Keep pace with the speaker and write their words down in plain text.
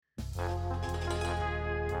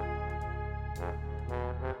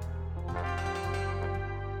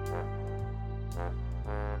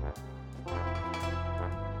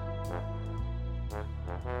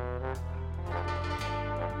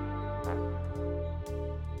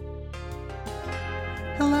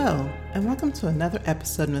Hello, and welcome to another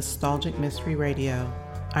episode of Nostalgic Mystery Radio.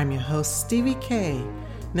 I'm your host, Stevie K,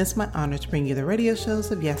 and it's my honor to bring you the radio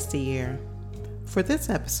shows of yesteryear. For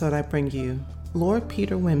this episode, I bring you Lord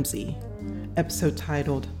Peter Wimsey, episode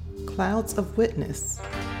titled Clouds of Witness,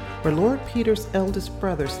 where Lord Peter's eldest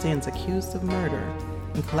brother stands accused of murder.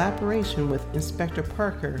 In collaboration with Inspector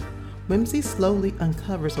Parker, Wimsey slowly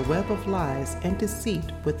uncovers a web of lies and deceit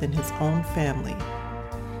within his own family.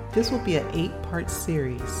 This will be an 8-part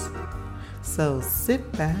series, so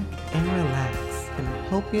sit back and relax, and I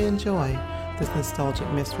hope you enjoy this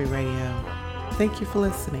Nostalgic Mystery Radio. Thank you for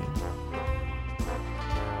listening.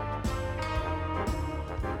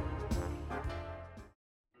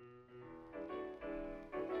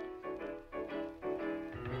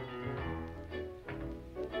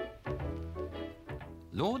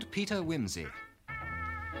 Lord Peter Wimsey.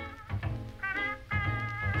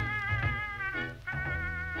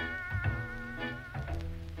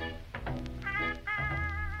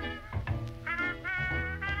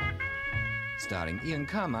 Starring Ian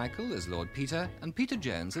Carmichael as Lord Peter and Peter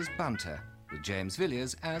Jones as Bunter, with James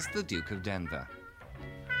Villiers as the Duke of Denver.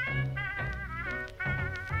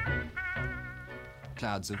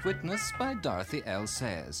 Clouds of Witness by Dorothy L.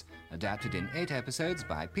 Sayers, adapted in 8 episodes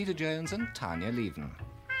by Peter Jones and Tanya Leven.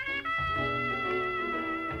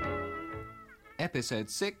 Episode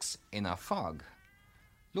 6, In a Fog.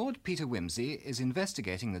 Lord Peter Wimsey is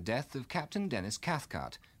investigating the death of Captain Dennis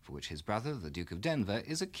Cathcart, for which his brother, the Duke of Denver,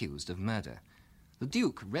 is accused of murder. The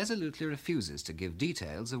Duke resolutely refuses to give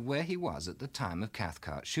details of where he was at the time of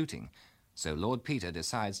Cathcart's shooting, so Lord Peter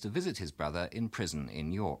decides to visit his brother in prison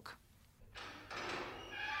in York.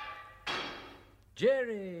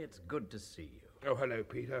 Jerry, it's good to see you. Oh, hello,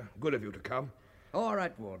 Peter. Good of you to come. All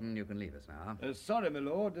right, Warden, you can leave us now. Sorry, my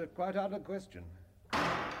lord, quite out of question.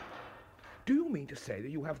 Do you mean to say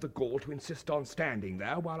that you have the gall to insist on standing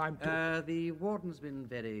there while I'm... The Warden's been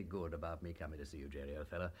very good about me coming to see you, Jerry, old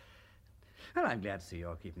fellow. And I'm glad to see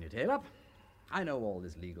you're keeping your tail up. I know all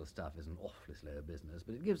this legal stuff is an awfully slow business,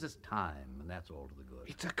 but it gives us time, and that's all to the good.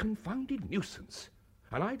 It's a confounded nuisance.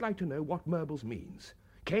 And I'd like to know what Murbles means.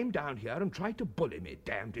 Came down here and tried to bully me,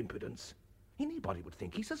 damned impudence. Anybody would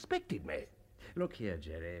think he suspected me. Look here,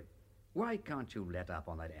 Jerry. Why can't you let up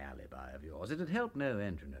on that alibi of yours? It'd help no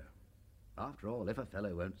end, you know. After all, if a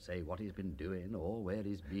fellow won't say what he's been doing or where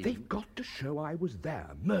he's been... They've got to show I was there,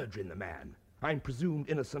 murdering the man. I'm presumed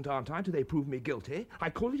innocent, aren't I, till they prove me guilty?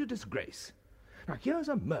 I call it a disgrace. Now, here's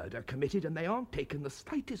a murder committed, and they aren't taking the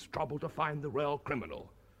slightest trouble to find the real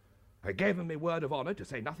criminal. I gave them my word of honor, to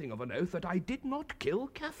say nothing of an oath, that I did not kill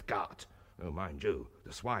Cathcart. Oh, mind you,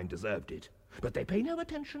 the swine deserved it. But they pay no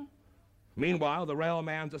attention. Meanwhile, the rail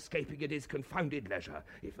man's escaping at his confounded leisure.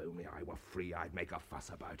 If only I were free, I'd make a fuss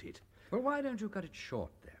about it. Well, why don't you cut it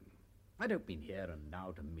short, then? I don't mean here and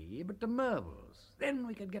now to me, but to Murbles. Then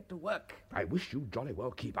we could get to work. I wish you'd jolly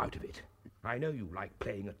well keep out of it. I know you like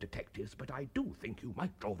playing at detectives, but I do think you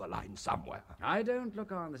might draw the line somewhere. I don't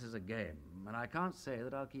look on this as a game, and I can't say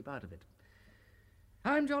that I'll keep out of it.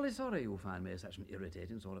 I'm jolly sorry you find me such an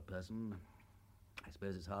irritating sort of person. I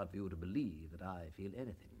suppose it's hard for you to believe that I feel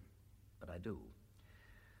anything, but I do.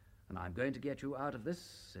 And I'm going to get you out of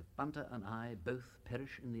this if Bunter and I both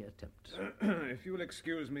perish in the attempt. If you'll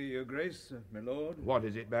excuse me, Your Grace, my lord. What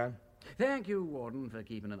is it, man? Thank you, Warden, for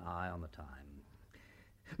keeping an eye on the time.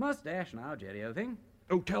 Must dash now, Jerry, old thing.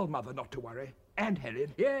 Oh, tell Mother not to worry. And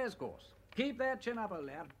Helen. Yes, of course. Keep that chin up, old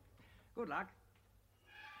lad. Good luck.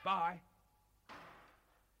 Bye.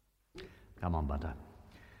 Come on, Bunter.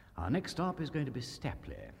 Our next stop is going to be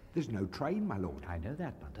Stapley. There's no train, my lord. I know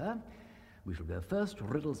that, Bunter. We shall go first to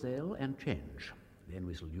Riddlesdale and change. Then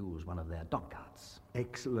we shall use one of their dog carts.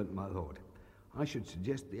 Excellent, my lord. I should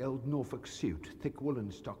suggest the old Norfolk suit, thick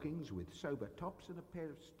woolen stockings with sober tops and a pair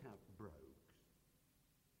of stout brogues.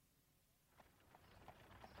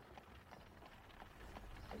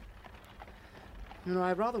 You know,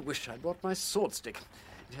 I rather wish I'd brought my sword stick.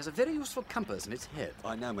 It has a very useful compass in its head.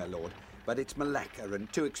 I know, my lord, but it's Malacca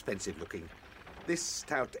and too expensive looking. This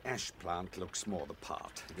stout ash plant looks more the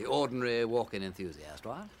part. The ordinary walk-in enthusiast,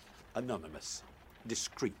 what? Anonymous.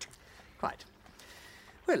 Discreet. Quite.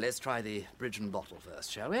 Well, let's try the bridge and bottle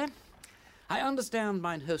first, shall we? I understand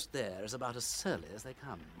mine host there is about as surly as they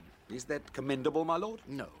come. Is that commendable, my lord?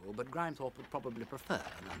 No, but Grimethorpe would probably prefer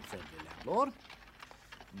an unfriendly landlord.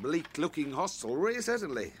 Bleak-looking hostelry,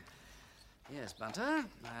 certainly. Yes, Bunter,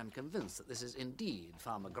 I am convinced that this is indeed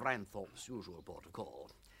Farmer Grimethorpe's usual port of call.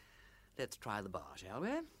 Let's try the bar, shall we?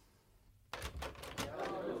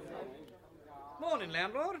 Morning,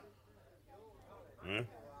 landlord.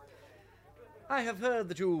 I have heard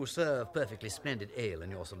that you serve perfectly splendid ale in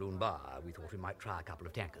your saloon bar. We thought we might try a couple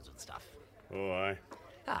of tankards of the stuff. Oh, aye.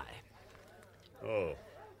 Aye. Oh.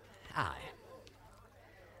 Aye.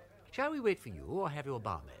 Shall we wait for you, or have your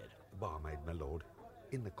barmaid? Barmaid, my lord.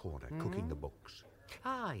 In the corner, cooking the books.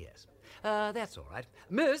 Ah, yes. That's all right.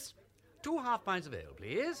 Miss, 2 half-pints of ale,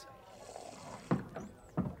 please.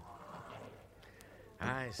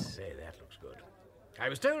 I say, that looks good. I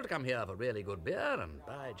was told to come here for really good beer, and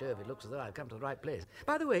by Jove, it looks as though I've come to the right place.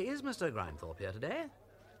 By the way, is Mr. Grimethorpe here today?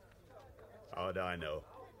 How'd I know?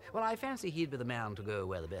 Well, I fancy he'd be the man to go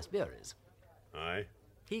where the best beer is. Aye.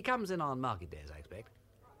 He comes in on market days, I expect.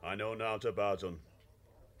 I know naught about 'un.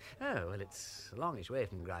 Oh, well, it's a longish way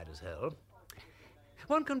from Grider's Hole.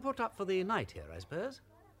 One can put up for the night here, I suppose.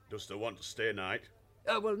 Dost thou want to stay night?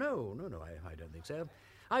 Well, no, I don't think so.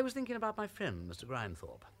 I was thinking about my friend, Mr.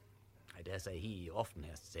 Grimethorpe. I dare say he often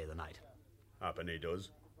has to stay the night. Happen he does.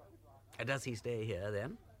 Does he stay here,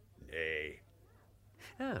 then? Nay.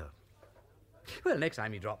 Oh. Well, next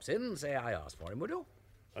time he drops in, say I asked for him, would you?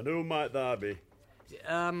 And who might thou be?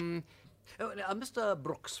 Mr.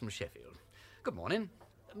 Brooks from Sheffield. Good morning.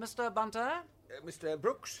 Mr. Bunter? Mr.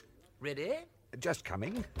 Brooks? Ready? Just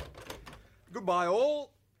coming. Goodbye,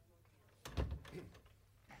 all.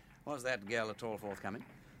 Was that girl at all forthcoming?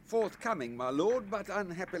 Forthcoming, my lord, but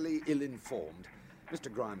unhappily ill-informed.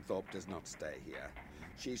 Mr. Grimethorpe does not stay here.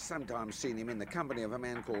 She's sometimes seen him in the company of a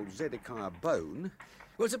man called Zedekiah Bone.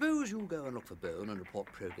 Well, suppose you go and look for Bone and report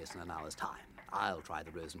progress in an hour's time. I'll try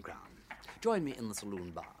the Rose and Crown. Join me in the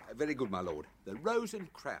saloon bar. Very good, my lord. The Rose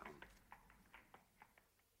and Crown.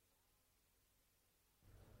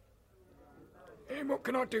 And what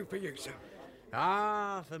can I do for you, sir?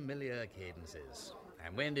 Ah, familiar cadences.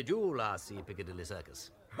 And when did you last see Piccadilly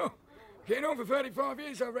Circus? Oh, getting on for 35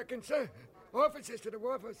 years, I reckon, sir. I often says to the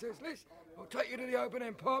wife, I says, Liz, I'll take you to the open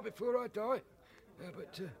empire before I die.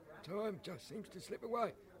 But time just seems to slip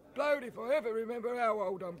away. Blowed if I ever remember how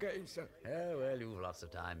old I'm getting, sir. Oh, well, you've lots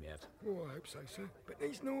of time yet. Oh, I hope so, sir. But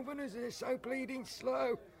these northerners, they're so bleeding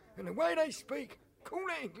slow. And the way they speak, call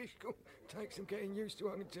it English, takes some getting used to,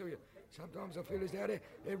 I can tell you. Sometimes I feel as though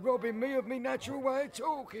they're robbing me of my natural way of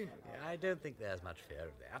talking. Yeah, I don't think there's much fear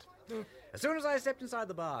of that. As soon as I stepped inside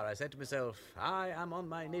the bar, I said to myself, I am on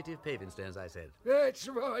my native paving stones, I said. That's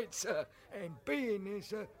right, sir. And being there,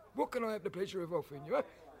 sir, what can I have the pleasure of offering you?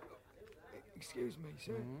 Excuse me,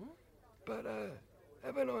 sir. But,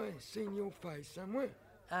 haven't I seen your face somewhere?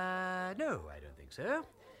 No, I don't think so.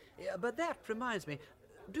 Yeah, but that reminds me,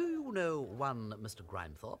 do you know one Mr.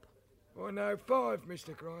 Grimethorpe? I know 5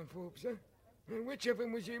 Mr. Grimethorpe, sir. And which of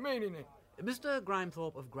them was you meaning then? Mr.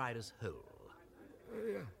 Grimethorpe of Grider's Hole.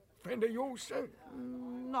 Friend of yours, sir?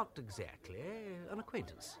 Not exactly. An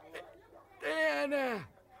acquaintance. There now.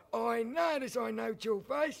 I know as I know your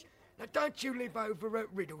face. Now, don't you live over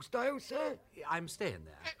at Riddlesdale, sir? I'm staying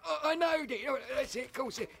there. I know it. Oh, that's it, of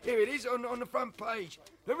course. Here it is on the front page.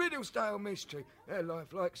 The Riddlesdale mystery. A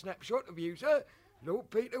lifelike snapshot of you, sir.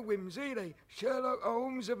 Lord Peter Wimsey, the Sherlock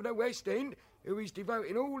Holmes of the West End, who is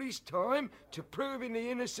devoting all his time to proving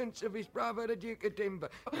the innocence of his brother, the Duke of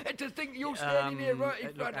Denver. And to think you're standing here right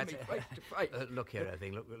in front of me, face to face. Look here, I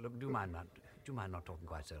think. Look. Do you mind not talking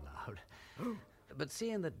quite so loud? But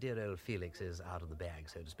seeing that dear old Felix is out of the bag,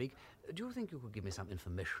 so to speak, do you think you could give me some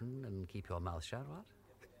information and keep your mouth shut, what?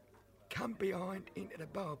 Come behind into the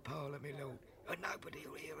bar parlour, my lord, and nobody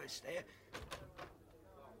will hear us there.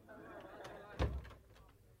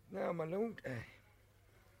 Now, my lord,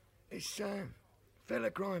 this fella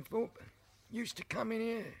Grimethorpe used to come in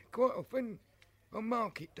here quite often on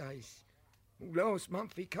market days. Last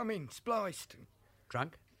month he come in spliced.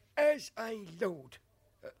 Drunk? As a lord.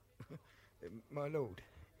 My lord.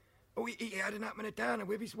 Oh, he had an up and a downer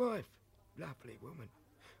with his wife. Lovely woman.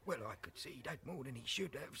 Well, I could see he'd had more than he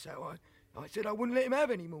should have, so I said I wouldn't let him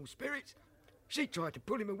have any more spirits. She tried to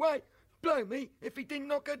pull him away. Blow me if he didn't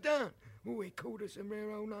knock her down. Oh, he called her some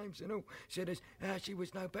rare old names and all. Said as how she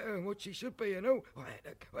was no better than what she should be and all.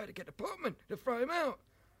 I had to get the potman to throw him out.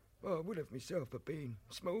 Well, I would have myself for being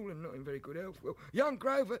small and not in very good health. Well, young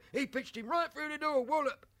Grover, he pitched him right through the door,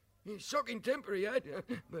 wallop. He's shocking temper he had,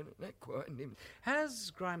 but that quietened him.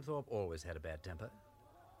 Has Grimethorpe always had a bad temper?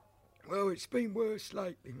 Well, it's been worse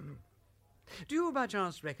lately. Do you by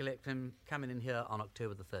chance recollect him coming in here on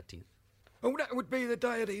October the 13th? Oh, that would be the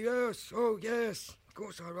day of the hearse. Oh, yes. Of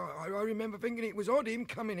course, I remember thinking it was odd him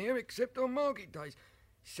coming here except on market days.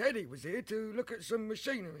 Said he was here to look at some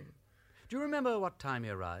machinery. Do you remember what time he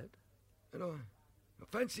arrived? And I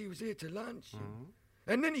fancy he was here to lunch.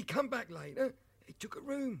 And then he come back later. He took a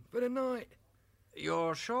room for the night.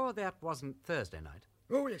 You're sure that wasn't Thursday night?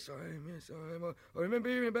 Oh, yes, I am. I remember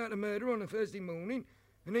hearing about the murder on a Thursday morning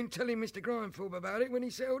and then telling Mr. Grimethorpe about it when he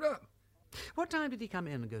settled up. What time did he come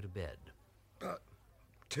in and go to bed? About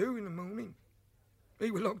 2 in the morning.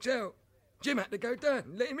 He was locked out. Jim had to go down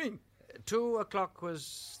and let him in. 2 o'clock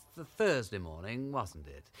was the Thursday morning, wasn't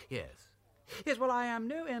it? Yes. Yes, well, I am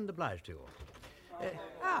no end obliged to you.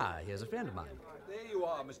 Here's a friend of mine. There you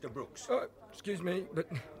are, Mr. Brooks. Excuse me, but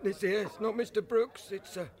this here's not Mr. Brooks.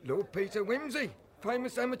 It's Lord Peter Wimsey,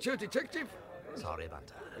 famous amateur detective. Sorry,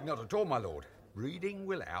 Bunter. Not at all, my lord. Reading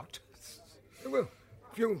will out. Well,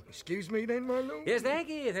 if you'll excuse me then, my lord. Yes, thank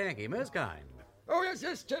you. Most kind. Oh,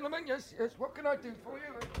 yes, gentlemen, yes. What can I do for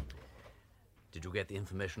you? Did you get the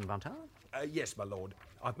information, Bunter? Yes, my lord.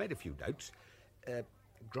 I've made a few notes.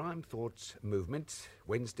 Grimethorpe's movements,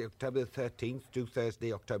 Wednesday, October the 13th to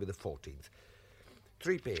Thursday, October the 14th.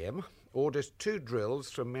 3 p.m, orders 2 drills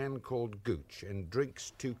from a man called Gooch and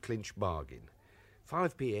drinks 2 clinch bargain.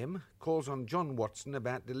 5 p.m, calls on John Watson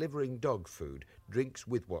about delivering dog food, drinks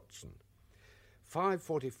with Watson.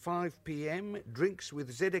 5:45 p.m, drinks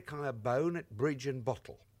with Zedekiah Bone at Bridge and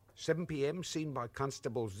Bottle. 7 p.m, seen by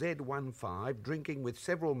Constable Z15 drinking with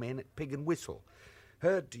several men at Pig and Whistle.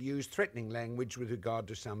 Heard to use threatening language with regard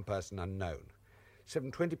to some person unknown.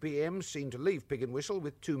 7:20 p.m, seen to leave Pig and Whistle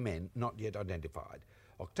with 2 men not yet identified.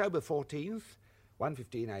 October 14th,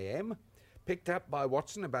 1:15 a.m, picked up by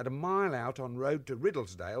Watson about a mile out on road to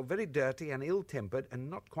Riddlesdale, very dirty and ill-tempered and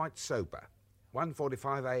not quite sober.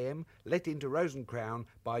 1:45 a.m, let into Rosencrown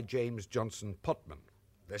by James Johnson Potman.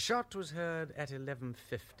 The shot was heard at 11:50.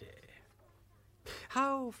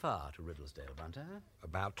 How far to Riddlesdale, Bunter?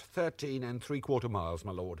 About 13 3/4 miles,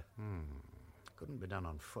 my lord. Couldn't be done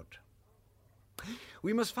on foot.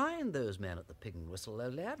 We must find those men at the Pig and Whistle, though,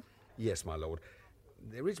 lad. Yes, my lord.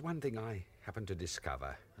 There is one thing I happen to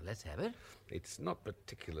discover. Let's have it. It's not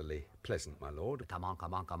particularly pleasant, my lord. Come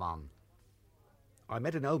on. I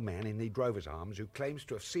met an old man in the Drover's Arms who claims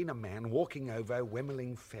to have seen a man walking over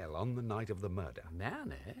Wemmeling Fell on the night of the murder.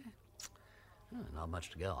 Man, eh? Not much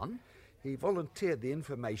to go on. He volunteered the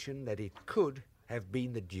information that it could have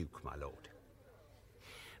been the Duke, my lord.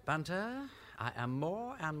 Bunter, I am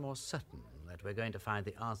more and more certain that we're going to find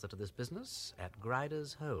the answer to this business at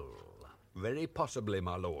Grider's Hole. Very possibly,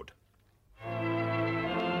 my lord.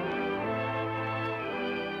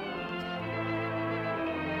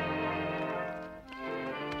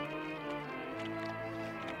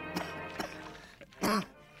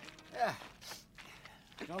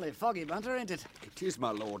 Jolly foggy, Bunter, ain't it? It is,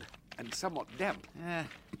 my lord, and somewhat damp. I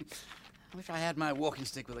wish I had my walking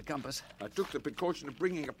stick with a compass. I took the precaution of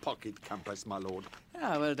bringing a pocket compass, my lord.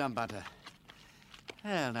 Well done, Bunter.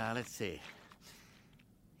 Well, now, let's see.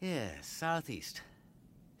 Yes, southeast.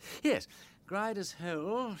 Yes, Grider's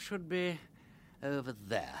Hole should be over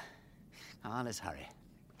there. Now, let's hurry.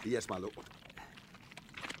 Yes, my lord.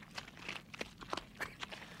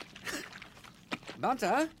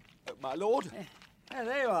 Bunter? My lord?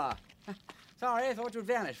 There you are. Sorry, I thought you'd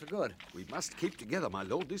vanished for good. We must keep together, my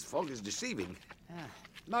lord. This fog is deceiving.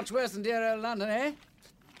 Much worse than dear old London, eh?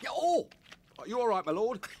 Oh! Are you all right, my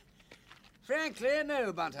lord? Frankly,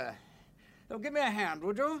 no, Bunter. Oh, give me a hand,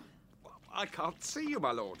 would you? I can't see you,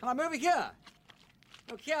 my lord. I'm over here.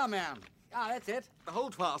 Look here, man. That's it.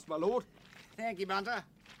 Hold fast, my lord. Thank you, Bunter.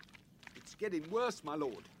 It's getting worse, my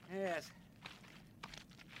lord. Yes.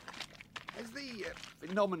 Has the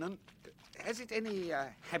phenomenon... Has it any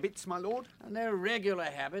habits, my lord? No regular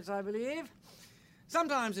habits, I believe.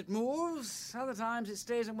 Sometimes it moves, other times it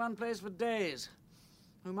stays in one place for days.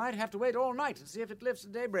 We might have to wait all night and see if it lifts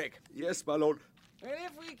at daybreak. Yes, my lord. Well,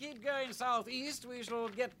 if we keep going southeast, we shall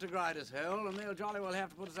get to Grider's Hole, and they'll jolly well have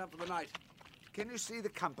to put us up for the night. Can you see the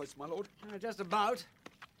compass, my lord? Just about.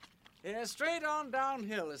 Yeah, straight on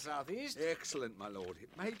downhill is southeast. Excellent, my lord. It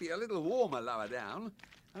may be a little warmer lower down.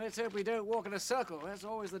 Let's hope we don't walk in a circle. That's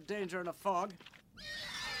always the danger in a fog.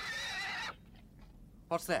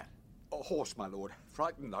 What's that? A horse, my lord.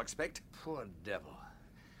 Frightened, I expect. Poor devil.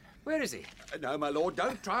 Where is he? No, my lord,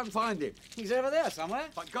 don't try and find him. He's over there somewhere.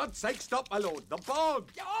 For God's sake, stop, my lord. The bog!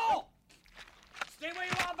 Oh! Stay where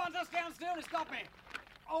you are, Bunter. Stand still and stop me.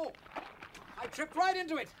 Oh! I tripped right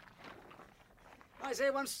into it. I say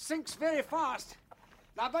one sinks very fast.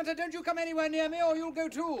 Now, Bunter, don't you come anywhere near me or you'll go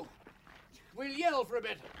too. We'll yell for a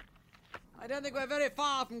bit. I don't think we're very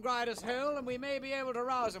far from Grider's Hole, and we may be able to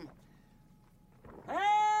rouse him.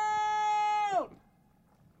 Help!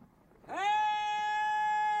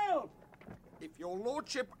 Help! If your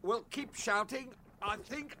lordship will keep shouting, I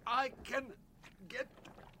think I can get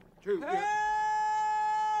to you.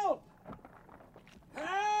 Help!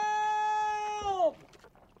 Help!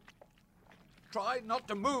 Try Try not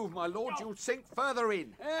to move, my lord. You'll sink further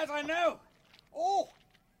in. Yes, I know. Oh,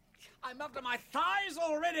 I'm up to my thighs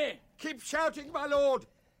already. Keep shouting, my lord.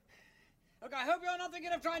 Look, I hope you're not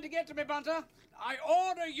thinking of trying to get to me, Bunter. I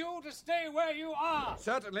order you to stay where you are.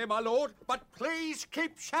 Certainly, my lord, but please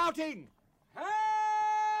keep shouting.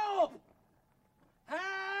 Help!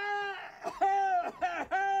 Help!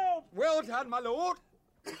 Help! Well done, my lord.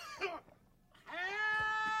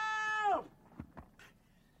 Help!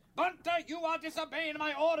 Bunter, you are disobeying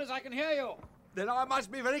my orders. I can hear you. Then I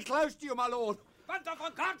must be very close to you, my lord. Bunter,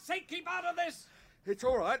 for God's sake, keep out of this. It's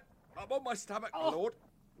all right. I'm on my stomach, my lord.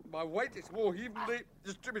 My weight is more evenly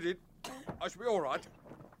distributed. I shall be all right.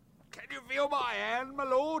 Can you feel my hand, my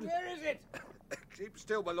lord? Where is it? Keep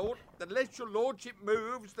still, my lord. The less your lordship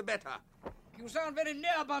moves, the better. You sound very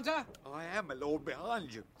near, Bunter. I am, my lord,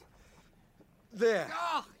 behind you. There.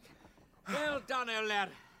 Oh, well done, old lad.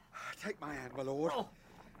 Take my hand, my lord.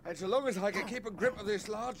 And so long as I can keep a grip of this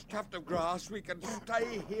large tuft of grass, we can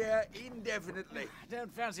stay here indefinitely.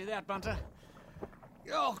 Don't fancy that, Bunter.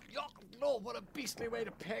 Oh, Lord, what a beastly way to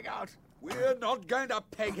peg out. We're not going to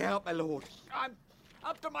peg out, my lord. I'm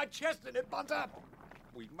up to my chest in it, Bunter.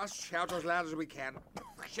 We must shout as loud as we can.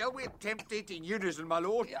 Shall we attempt it in unison, my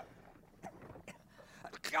lord? Yeah.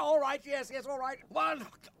 All right, yes, all right. 1,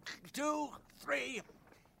 2, 3.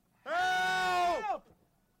 Help!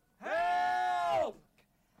 Help!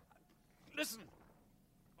 Listen.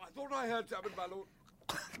 I thought I heard something, my lord.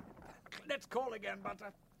 Let's call again,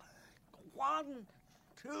 Bunter. 1,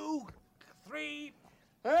 2, 3.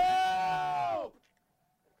 Help!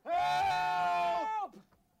 Help!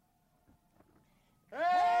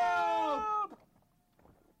 Help!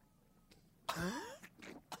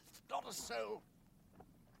 Not a soul.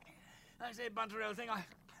 I say, Bunter, old thing, I'm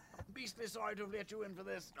beastly sorry to have let you in for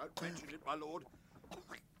this. Don't mention it, my lord.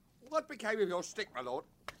 What became of your stick, my lord?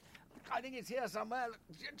 I think it's here somewhere,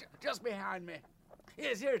 just behind me.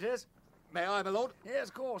 Yes, here it is. May I, my lord? Yes,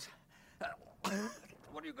 of course.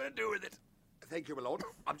 What are you going to do with it? Thank you, my lord.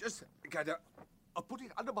 I'm just going to... I'll put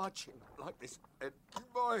it under my chin, like this, and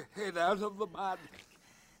keep my head out of the mud.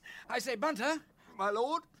 I say, Bunter. My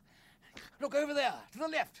lord? Look over there, to the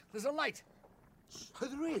left. There's a light. So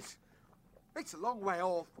there is. It's a long way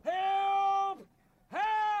off. Help!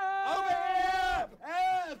 Help! Over here!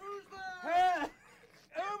 Help! Who's there? Help!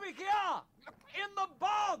 Over here! In the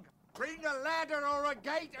bog! Bring a ladder or a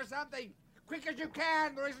gate or something. Quick as you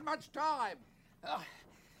can. There isn't much time.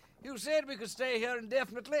 You said we could stay here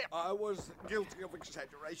indefinitely. I was guilty of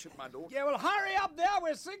exaggeration, my lord. Yeah, well, hurry up there.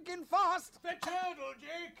 We're sinking fast. Fetch hurdle,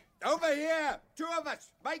 Jake. Over here. 2 of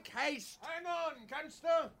us. Make haste. Hang on,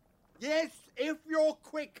 canster. Yes, if you're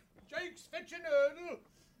quick. Jake's fetching hurdle.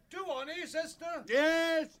 2 on here, sister.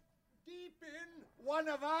 Yes. Deep in. 1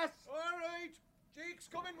 of us. All right. Jake's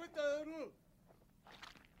coming with the hurdle.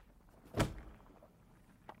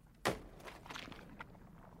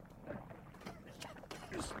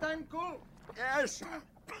 Stankel. Yes.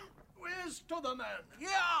 Where's t'other man?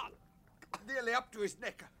 Yeah. Nearly up to his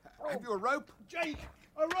neck. Have you a rope? Jake,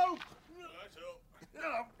 a rope. Right up.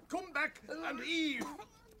 Now, come back and heave.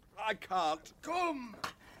 I can't. Come.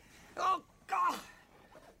 Oh, God.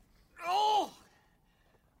 Oh.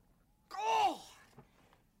 Oh.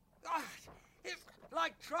 It's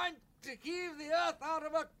like trying to heave the earth out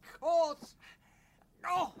of a corpse.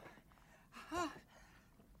 Oh.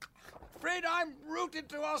 Afraid I'm rooted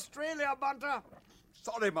to Australia, Bunter.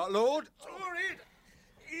 Sorry, my lord. Sorry.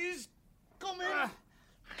 He's coming.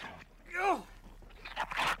 Oh.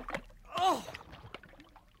 Oh.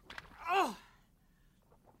 Oh.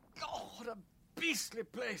 Oh, what a beastly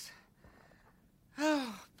place.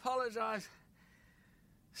 Oh, apologize.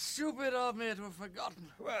 Stupid of me to have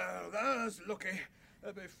forgotten. Well, that's lucky.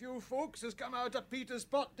 There'll be few folks has come out of Peter's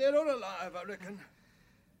pot dead or alive, I reckon.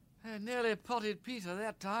 I nearly potted Peter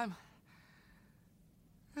that time.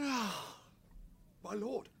 My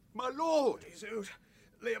lord. My lord. He's out.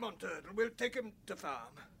 Lay him on turtle. We'll take him to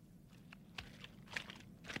farm.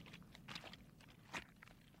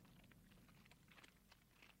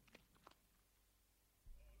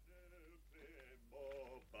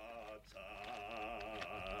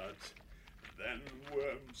 Then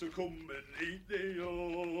worms will come and eat the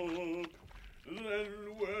yolk. Then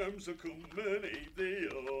worms will come and eat the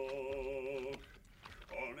yolk.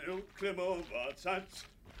 On il Clément-Batat,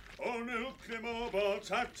 on il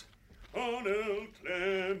Clément-Batat, on il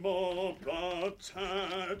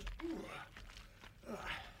Clément-Batat.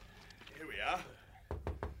 Here we are.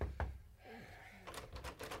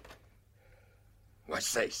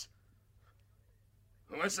 What's this?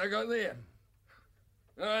 What's I got there?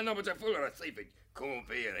 No, but a fool or a thief. It can't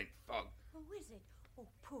be in fog. Who is it? Oh,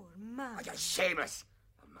 poor man. You're shameless.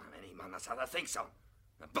 A man, any man that's other thinks so.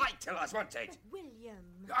 Bite till us wanted. Oh,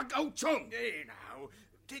 William. Go chung. Hey, now,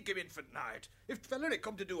 take him in for tonight. If fella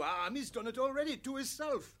come to do harm, he's done it already to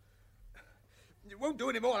himself. He won't do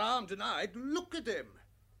any more harm tonight. Look at him.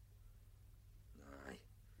 Aye.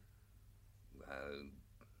 Well,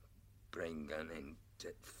 bring an end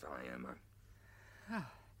to fire, man.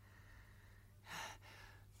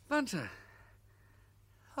 Bunter.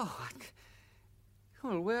 Oh,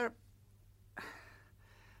 well, where...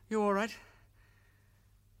 You all right?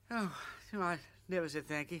 Oh, I never said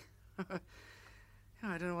thank you.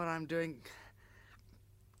 I don't know what I'm doing.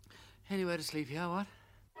 Anywhere to sleep here, what?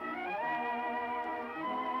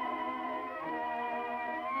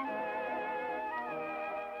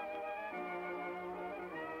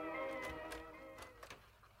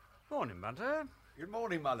 Morning, Bunter. Good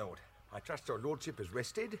morning, my lord. I trust your lordship has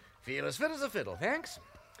rested? Feel as fit as a fiddle, thanks.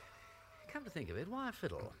 Come to think of it, why a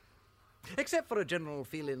fiddle? Except for a general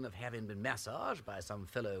feeling of having been massaged by some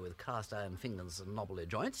fellow with cast-iron fingers and knobbly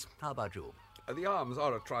joints. How about you? The arms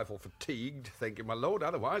are a trifle fatigued, thank you, my lord.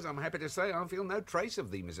 Otherwise, I'm happy to say I feel no trace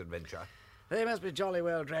of the misadventure. They must be jolly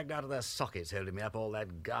well dragged out of their sockets holding me up all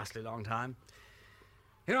that ghastly long time.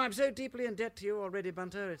 You know, I'm so deeply in debt to you already,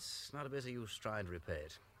 Bunter, it's not a bit of use trying to repay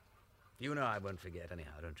it. You know I won't forget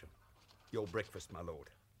anyhow, don't you? Your breakfast, my lord.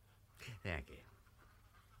 Thank you.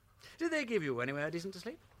 Did they give you anywhere decent to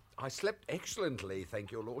sleep? I slept excellently,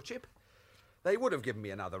 thank your lordship. They would have given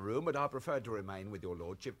me another room, but I preferred to remain with your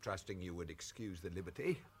lordship, trusting you would excuse the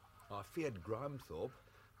liberty. I feared Grimethorpe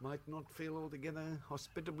might not feel altogether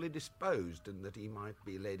hospitably disposed, and that he might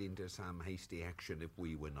be led into some hasty action if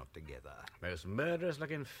we were not together. Most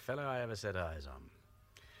murderous-looking fellow I ever set eyes on.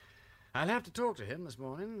 I'll have to talk to him this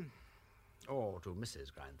morning, or to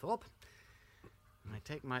Mrs. Grimethorpe. I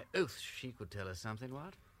take my oath she could tell us something,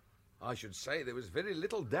 what? I should say there was very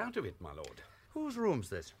little doubt of it, my lord. Whose room's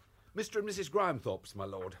this? Mr. and Mrs. Grimethorpe's, my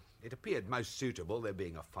lord. It appeared most suitable, there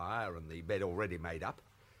being a fire and the bed already made up.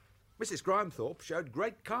 Mrs. Grimethorpe showed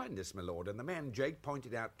great kindness, my lord, and the man Jake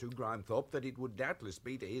pointed out to Grimethorpe that it would doubtless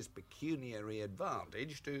be to his pecuniary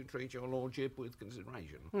advantage to treat your lordship with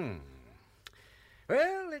consideration.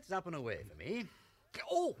 Well, it's up and away for me.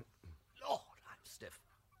 Oh, Lord, I'm stiff.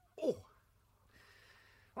 Oh,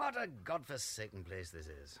 what a godforsaken place this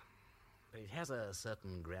is. But it has a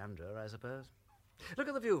certain grandeur, I suppose. Look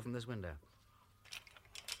at the view from this window.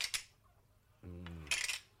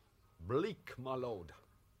 Bleak, my lord.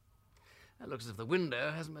 It looks as if the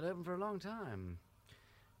window hasn't been open for a long time.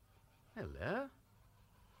 Hello.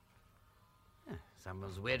 Yeah,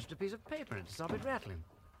 someone's wedged a piece of paper in it to stop it rattling.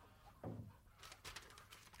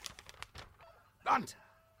 Bunter!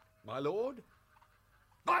 My lord?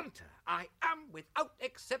 Bunter! I am, without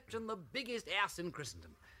exception, the biggest ass in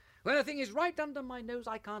Christendom. When a thing is right under my nose,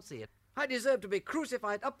 I can't see it. I deserve to be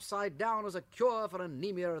crucified upside down as a cure for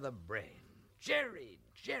anemia of the brain. Jerry,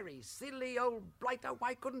 silly old blighter,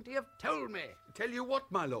 why couldn't he have told me? Tell you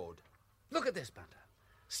what, my lord? Look at this, Bunter.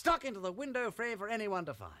 Stuck into the window frame for anyone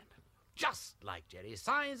to find. Just like Jerry.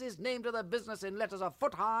 Signs his name to the business in letters a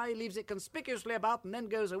foot high, leaves it conspicuously about, and then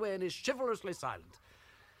goes away and is chivalrously silent.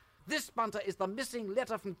 This, Bunter, is the missing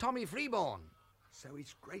letter from Tommy Freeborn. So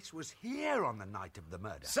his grace was here on the night of the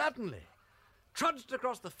murder? Certainly. Trudged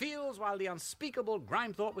across the fields while the unspeakable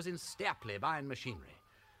Grimethorpe was in Stapley buying machinery.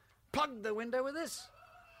 Plugged the window with this.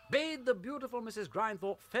 Bade the beautiful Mrs.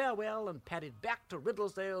 Grimethorpe farewell and padded back to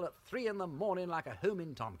Riddlesdale at 3 in the morning like a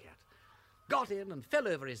homing tomcat. Got in and fell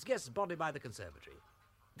over his guest's body by the conservatory.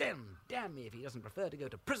 Then, damn me if he doesn't prefer to go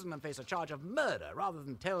to prison and face a charge of murder rather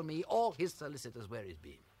than tell me or his solicitors where he's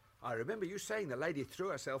been. I remember you saying the lady threw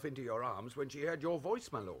herself into your arms when she heard your voice,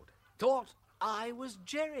 my lord. Thought I was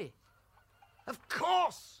Jerry. Of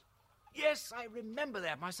course! Yes, I remember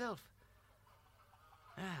that myself.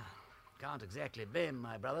 Can't exactly blame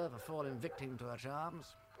my brother for falling victim to her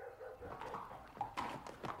charms.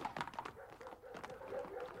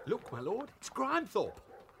 Look, my lord, it's Grimethorpe.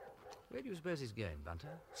 Where do you suppose he's going,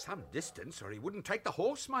 Bunter? Some distance, or he wouldn't take the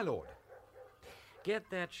horse, my lord. Get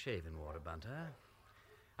that shaving water, Bunter.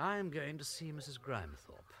 I'm going to see Mrs.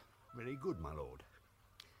 Grimethorpe. Very good, my lord.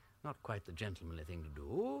 Not quite the gentlemanly thing to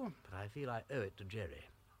do, but I feel I owe it to Jerry.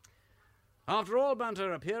 After all,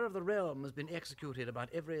 Bunter, a peer of the realm has been executed about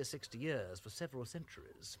every 60 years for several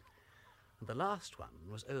centuries. And the last one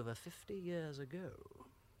was over 50 years ago.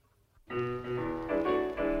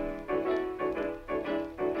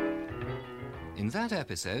 In that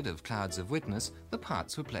episode of Clouds of Witness, the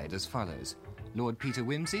parts were played as follows. Lord Peter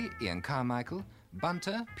Wimsey, Ian Carmichael;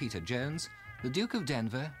 Bunter, Peter Jones; the Duke of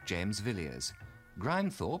Denver, James Villiers;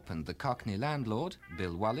 Grimethorpe and the Cockney landlord,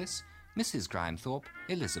 Bill Wallace; Mrs. Grimethorpe,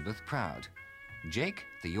 Elizabeth Proud, Jake,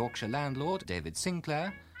 the Yorkshire landlord, David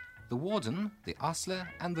Sinclair, the warden, the ostler,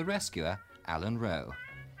 and the rescuer, Alan Rowe.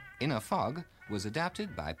 In a Fog was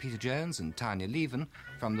adapted by Peter Jones and Tanya Leven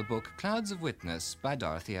from the book Clouds of Witness by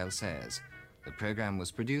Dorothy L. Sayers. The programme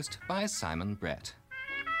was produced by Simon Brett.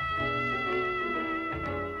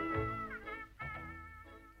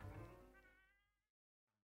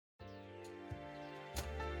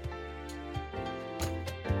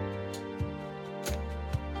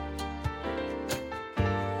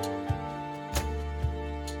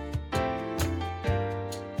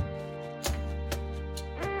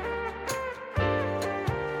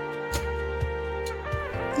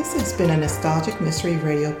 This has been a Nostalgic Mystery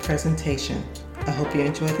Radio presentation. I hope you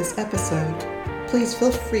enjoyed this episode. Please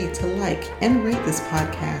feel free to like and rate this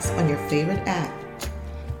podcast on your favorite app.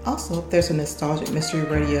 Also, there's a Nostalgic Mystery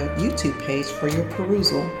Radio YouTube page for your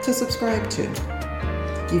perusal to subscribe to.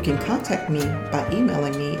 You can contact me by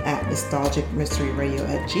emailing me at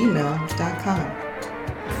nostalgicmysteryradio@gmail.com.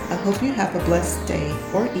 I hope you have a blessed day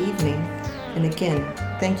or evening. And again,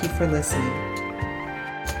 thank you for listening.